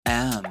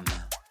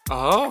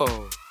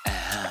Oh.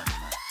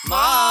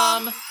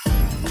 Mom!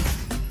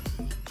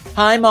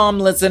 Hi, Mom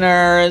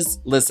listeners.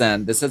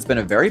 Listen, this has been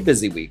a very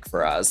busy week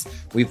for us.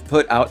 We've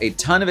put out a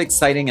ton of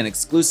exciting and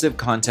exclusive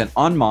content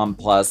on Mom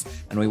Plus,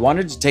 and we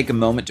wanted to take a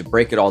moment to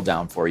break it all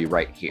down for you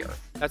right here.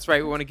 That's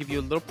right, we want to give you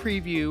a little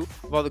preview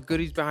of all the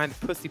goodies behind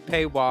the pussy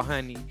paywall,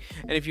 honey.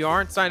 And if you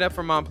aren't signed up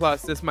for Mom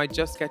Plus, this might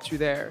just get you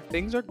there.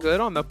 Things are good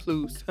on the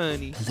plus,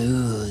 honey.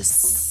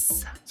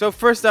 Plus. So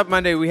first up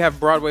Monday, we have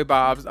Broadway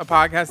Bobs, a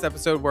podcast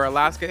episode where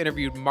Alaska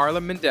interviewed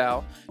Marla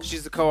Mendel.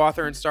 She's the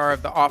co-author and star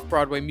of the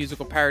off-Broadway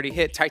musical parody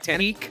hit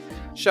Titanic.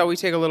 Shall we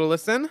take a little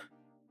listen?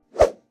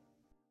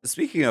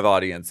 Speaking of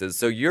audiences,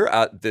 so you're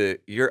at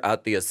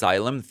the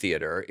Asylum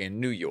Theater in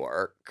New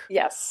York.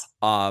 Yes.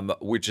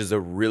 Which is a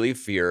really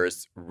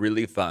fierce,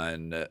 really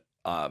fun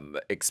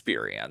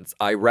experience.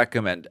 I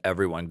recommend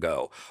everyone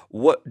go.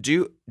 What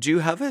do you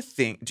have a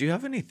thing? Do you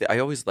have anything? I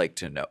always like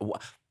to know.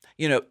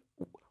 You know,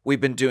 we've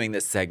been doing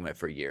this segment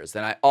for years,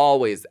 and I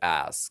always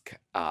ask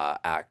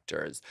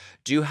actors,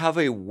 do you have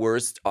a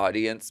worst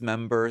audience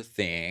member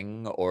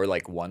thing, or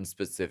like one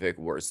specific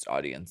worst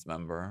audience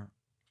member?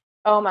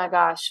 Oh my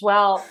gosh.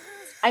 Well,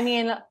 I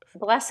mean,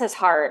 bless his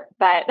heart,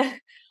 but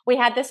we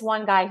had this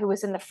one guy who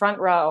was in the front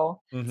row.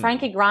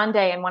 Frankie Grande,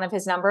 in one of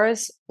his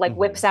numbers,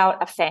 whips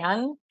out a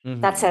fan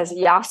that says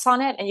Yas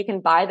on it, and you can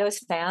buy those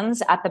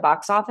fans at the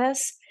box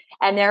office.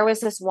 And there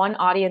was this one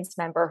audience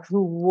member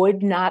who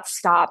would not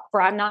stop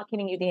for, I'm not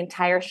kidding you, the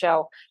entire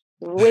show,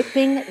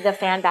 whipping the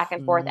fan back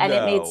and forth. And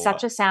it made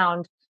such a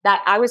sound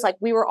that I was like,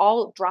 we were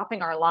all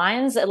dropping our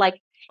lines,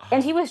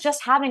 and he was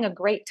just having a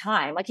great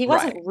time. Like, he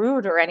wasn't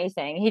rude or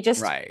anything. He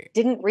just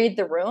didn't read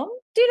the room.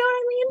 Do you know what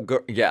I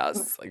mean?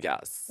 Yes.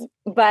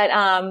 But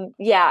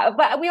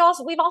but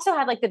we've also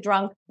had like the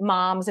drunk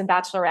moms and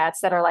bachelorettes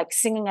that are like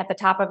singing at the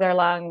top of their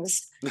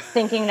lungs,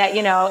 thinking that,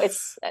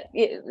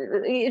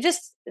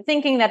 just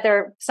thinking that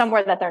they're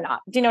somewhere that they're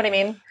not. Do you know what I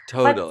mean?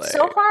 Totally. But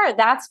so far,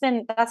 that's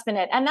been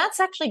it, and that's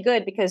actually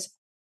good, because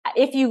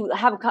if you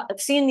have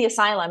seen the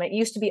Asylum, it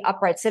used to be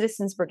Upright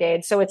Citizens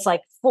Brigade, so it's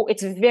like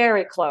it's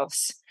very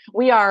close.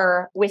 We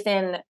are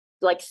within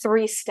like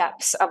 3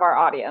 steps of our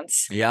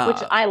audience, which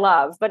I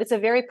love, but it's a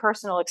very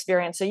personal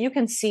experience. So you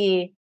can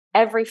see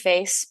every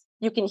face,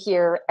 you can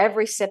hear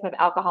every sip of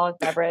alcoholic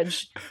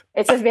beverage.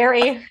 It's a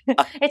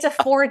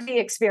 4D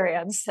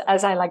experience,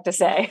 as I like to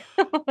say.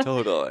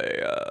 Totally.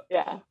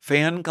 Yeah.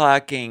 Fan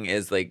clacking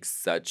is like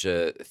such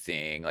a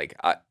thing, like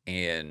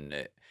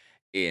in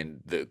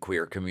the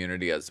queer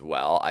community as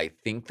well. I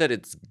think that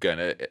it's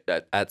gonna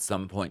at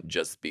some point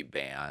just be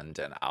banned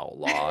and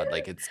outlawed.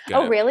 Like, it's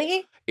gonna. Oh,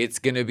 really? It's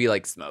gonna be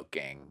like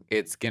smoking.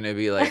 It's gonna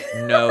be like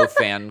no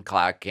fan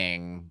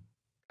clacking.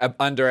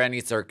 Under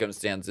any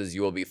circumstances,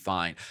 you will be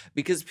fine,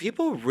 because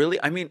people really.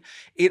 I mean,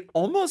 it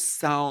almost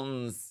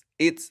sounds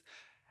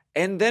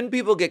And then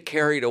people get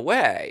carried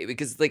away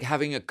because it's like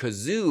having a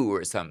kazoo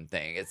or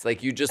something. It's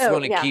like you just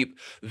want to keep.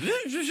 You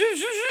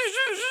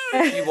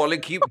want to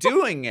keep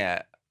doing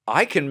it.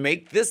 I can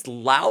make this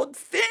loud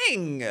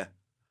thing.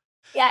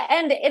 Yeah,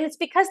 and it's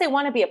because they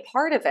want to be a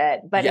part of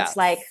it, but it's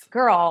like,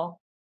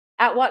 girl,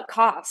 at what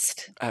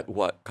cost? At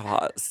what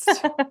cost?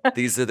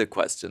 These are the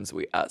questions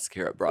we ask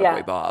here at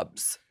Broadway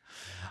Bobs.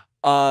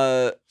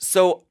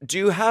 So do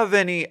you have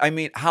any, I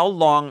mean, how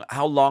long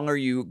are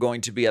you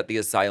going to be at the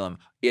Asylum?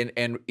 And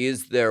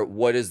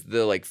what is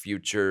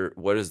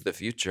the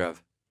future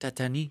of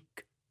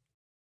Titanic?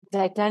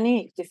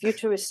 Titanic, the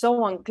future is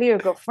so unclear,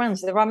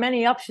 girlfriends. There are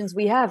many options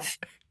we have.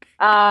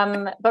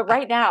 But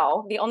right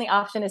now, the only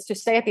option is to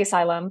stay at the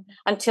Asylum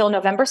until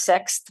November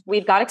 6th.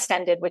 We've got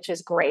extended, which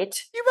is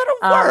great. You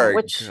better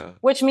work.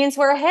 Which means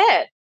we're a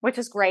hit, which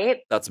is great.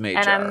 That's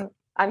major. And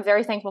I'm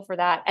very thankful for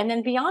that. And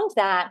then beyond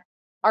that,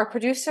 our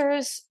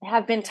producers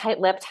have been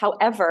tight-lipped.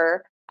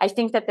 However, I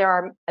think that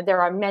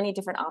there are many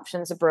different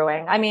options of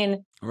brewing. I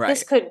mean,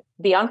 this could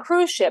be on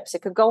cruise ships.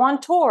 It could go on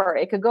tour.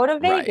 It could go to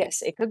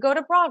Vegas. It could go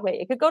to Broadway.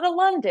 It could go to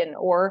London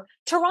or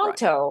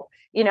Toronto,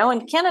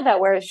 in Canada,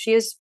 where she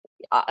is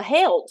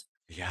hailed.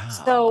 Yeah.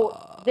 So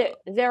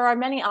there are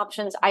many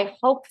options. I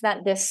hope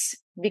that this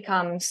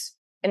becomes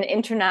an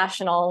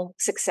international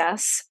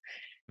success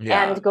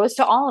and goes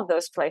to all of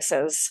those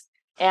places,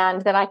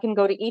 and that I can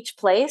go to each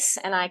place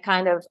and I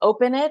kind of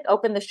open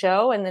the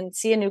show, and then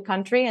see a new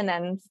country, and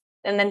then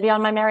be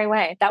on my merry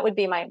way. That would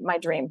be my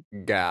dream.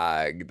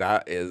 Gag.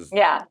 That is.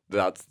 Yeah.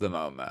 That's the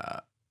moment.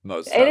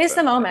 It is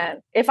the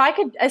moment. If I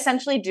could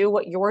essentially do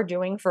what you're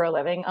doing for a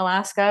living,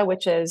 Alaska,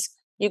 which is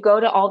you go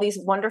to all these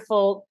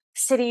wonderful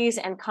cities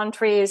and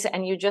countries,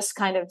 and you just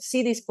kind of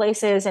see these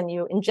places, and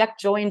you inject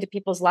joy into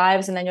people's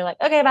lives, and then you're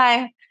like, okay,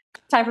 bye.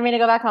 Time for me to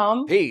go back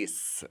home.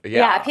 Peace.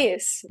 Yeah,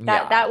 peace.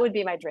 That would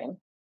be my dream.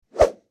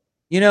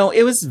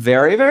 It was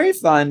very, very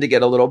fun to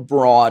get a little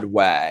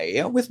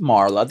Broadway with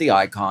Marla, the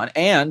icon.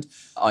 And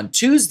on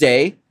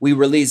Tuesday, we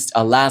released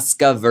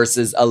Alaska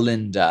versus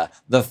Alinda,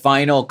 the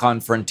final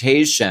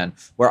confrontation,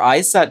 where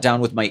I sat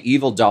down with my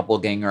evil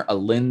doppelganger,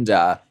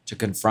 Alinda, to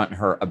confront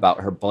her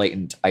about her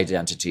blatant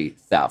identity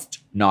theft.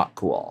 Not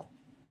cool.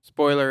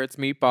 Spoiler, it's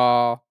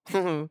Meatball.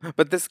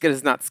 But this skit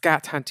is not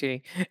scat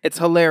hunty. It's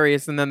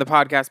hilarious. And then the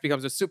podcast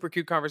becomes a super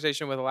cute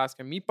conversation with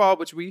Alaska Meatball,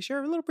 which we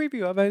share a little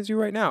preview of as you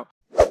right now.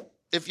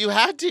 If you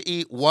had to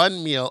eat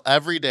one meal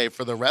every day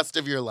for the rest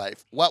of your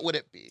life, what would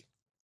it be?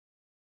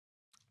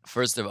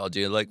 First of all, do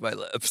you like my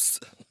lips?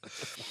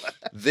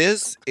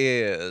 This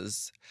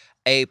is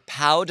a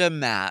powder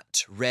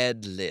matte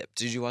red lip.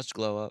 Did you watch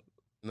Glow Up?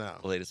 No.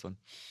 The latest one.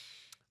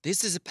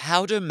 This is a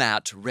powder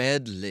matte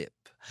red lip.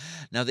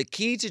 Now, the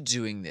key to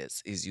doing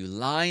this is you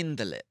line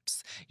the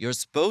lips. You're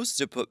supposed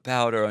to put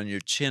powder on your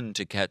chin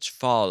to catch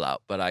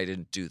fallout, but I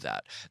didn't do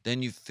that.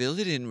 Then you fill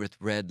it in with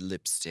red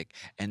lipstick,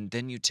 and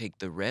then you take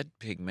the red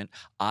pigment.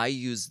 I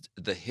used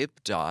the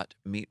Hip Dot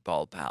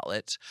Meatball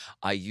palette.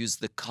 I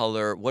used the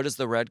color, what is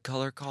the red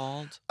color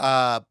called?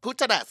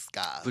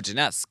 Puttanesca.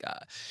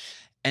 Puttanesca.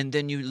 And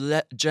then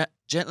you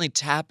gently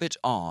tap it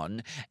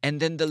on, and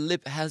then the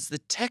lip has the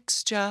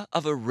texture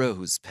of a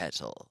rose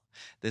petal.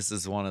 This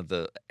is one of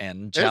the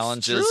end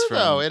challenges. It's true,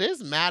 though. It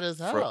is mad as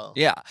hell.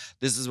 Yeah,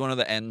 this is one of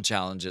the end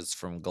challenges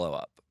from Glow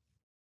Up.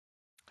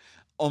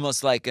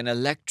 Almost like an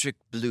electric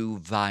blue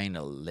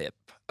vinyl lip.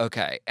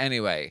 Okay,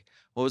 anyway,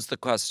 what was the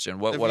question?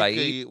 What would I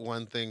eat? Eat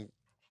one thing.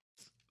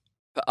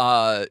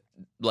 Pad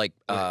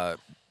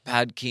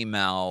Ki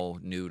Mao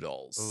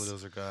noodles. Oh,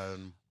 those are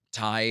good.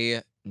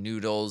 Thai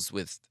noodles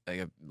with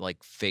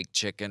like fake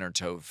chicken or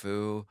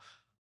tofu.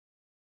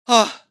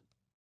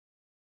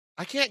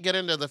 I can't get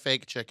into the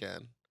fake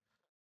chicken.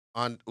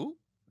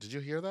 Did you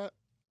hear that?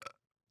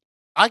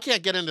 I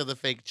can't get into the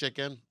fake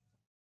chicken.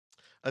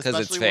 Because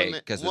it's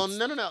fake. No.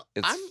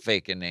 It's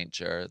fake in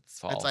nature. It's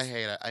false. I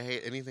hate it. I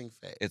hate anything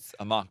fake. It's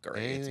a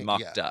mockery. It's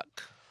mock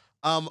duck.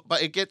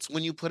 But it gets,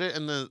 when you put it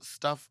in the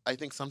stuff, I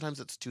think sometimes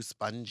it's too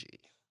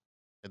spongy.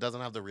 It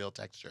doesn't have the real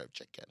texture of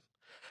chicken.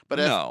 But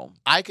if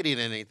I could eat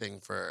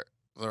anything for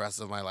the rest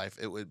of my life,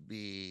 it would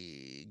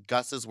be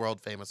Gus's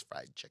world famous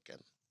fried chicken.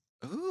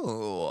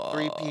 Ooh.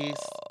 3-piece,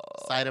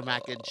 side of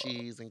mac and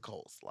cheese, and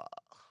coleslaw.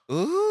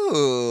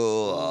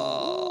 Ooh.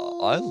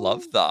 I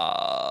love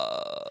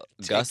that.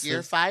 Take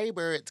your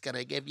fiber, it's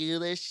gonna give you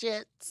the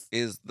shits.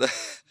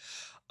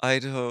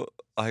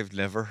 I've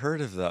never heard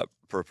of that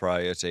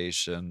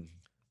proprietation.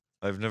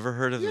 I've never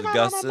heard of You're the not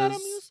Gus's. on a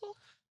Metamucil?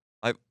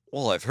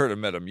 I've heard of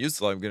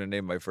Metamucil. I'm gonna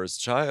name my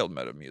first child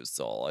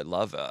Metamucil. I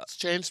love it. It's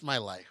changed my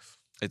life.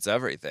 It's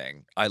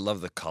everything. I love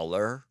the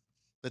color,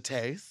 The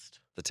taste.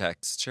 the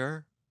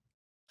texture.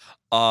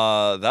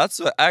 That's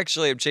what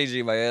actually I'm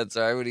changing my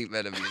answer. I would eat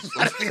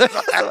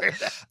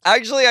Metamucil.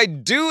 Actually, I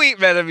do eat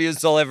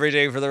Metamucil every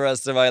day for the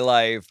rest of my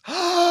life.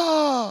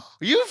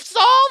 You've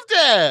solved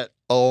it.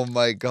 Oh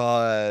my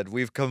God.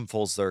 We've come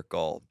full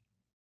circle.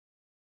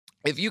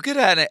 If you could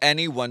add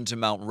anyone to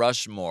Mount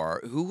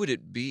Rushmore, who would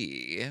it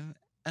be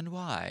and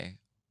why?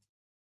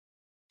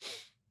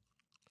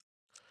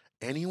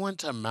 Anyone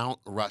to Mount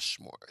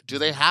Rushmore? Do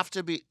they have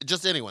to be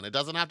just anyone? It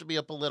doesn't have to be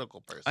a political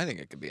person. I think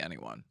it could be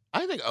anyone.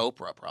 I think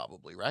Oprah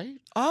probably, right?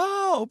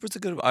 Oh, Oprah's a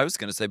good one. I was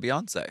going to say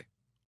Beyonce.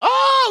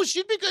 Oh,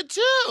 she'd be good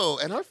too.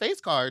 And her face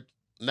card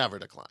never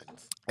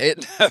declines.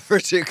 It never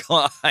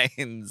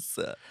declines.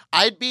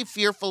 I'd be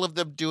fearful of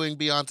them doing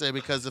Beyonce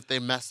because if they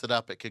mess it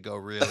up, it could go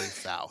really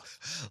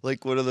south.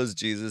 Like one of those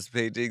Jesus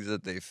paintings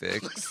that they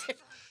fix.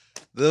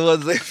 The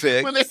ones they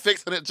fix. When they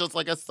fix it, it's just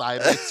like a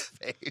sideways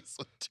face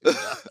with two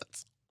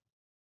dots.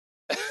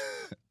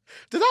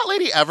 Did that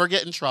lady ever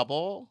get in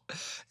trouble? It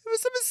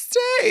was a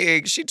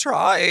mistake. She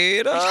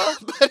tried.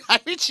 But I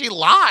mean, she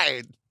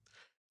lied.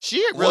 She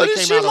really what did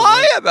came she out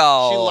lie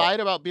about? She lied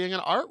about being an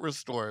art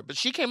restorer, but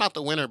she came out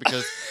the winner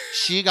because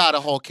she got a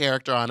whole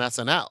character on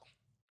SNL,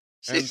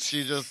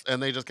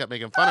 and they just kept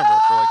making fun of her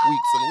for like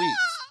weeks and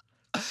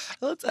weeks.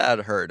 Let's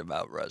add her to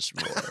Mount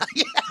Rushmore.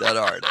 That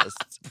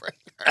artist. Bring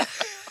her.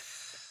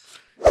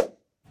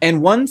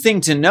 And one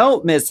thing to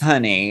note, Miss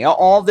Honey,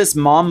 all this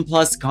Mom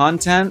Plus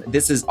content,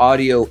 this is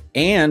audio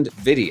and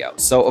video.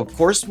 So of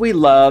course we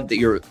love that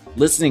you're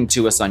listening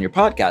to us on your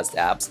podcast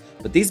apps,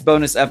 but these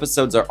bonus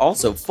episodes are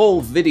also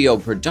full video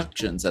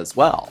productions as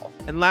well.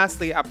 And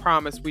lastly, I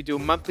promise we do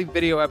monthly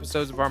video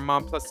episodes of our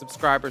Mom Plus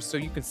subscribers so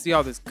you can see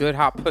all this good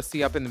hot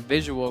pussy up in the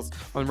visuals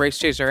on Race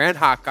Chaser and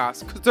Hot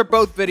Goss, because they're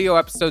both video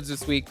episodes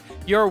this week.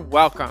 You're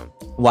welcome.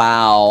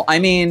 Wow, I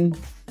mean,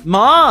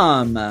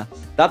 Mom,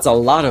 that's a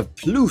lot of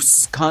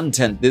plus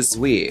content this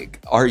week.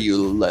 Are you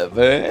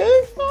living?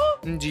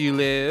 Do you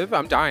live?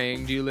 I'm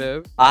dying. Do you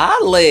live? I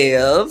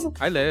live.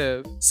 I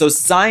live. So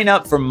sign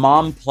up for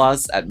Mom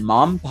Plus at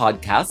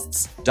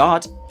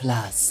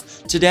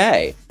mompodcasts.plus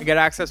today. You get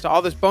access to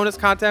all this bonus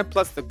content,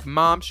 plus the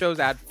mom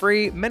shows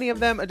ad-free, many of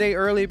them a day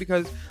early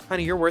because,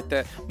 honey, you're worth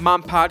it.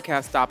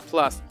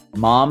 Mompodcast.plus.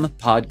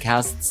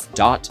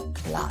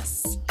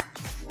 Mompodcasts.plus.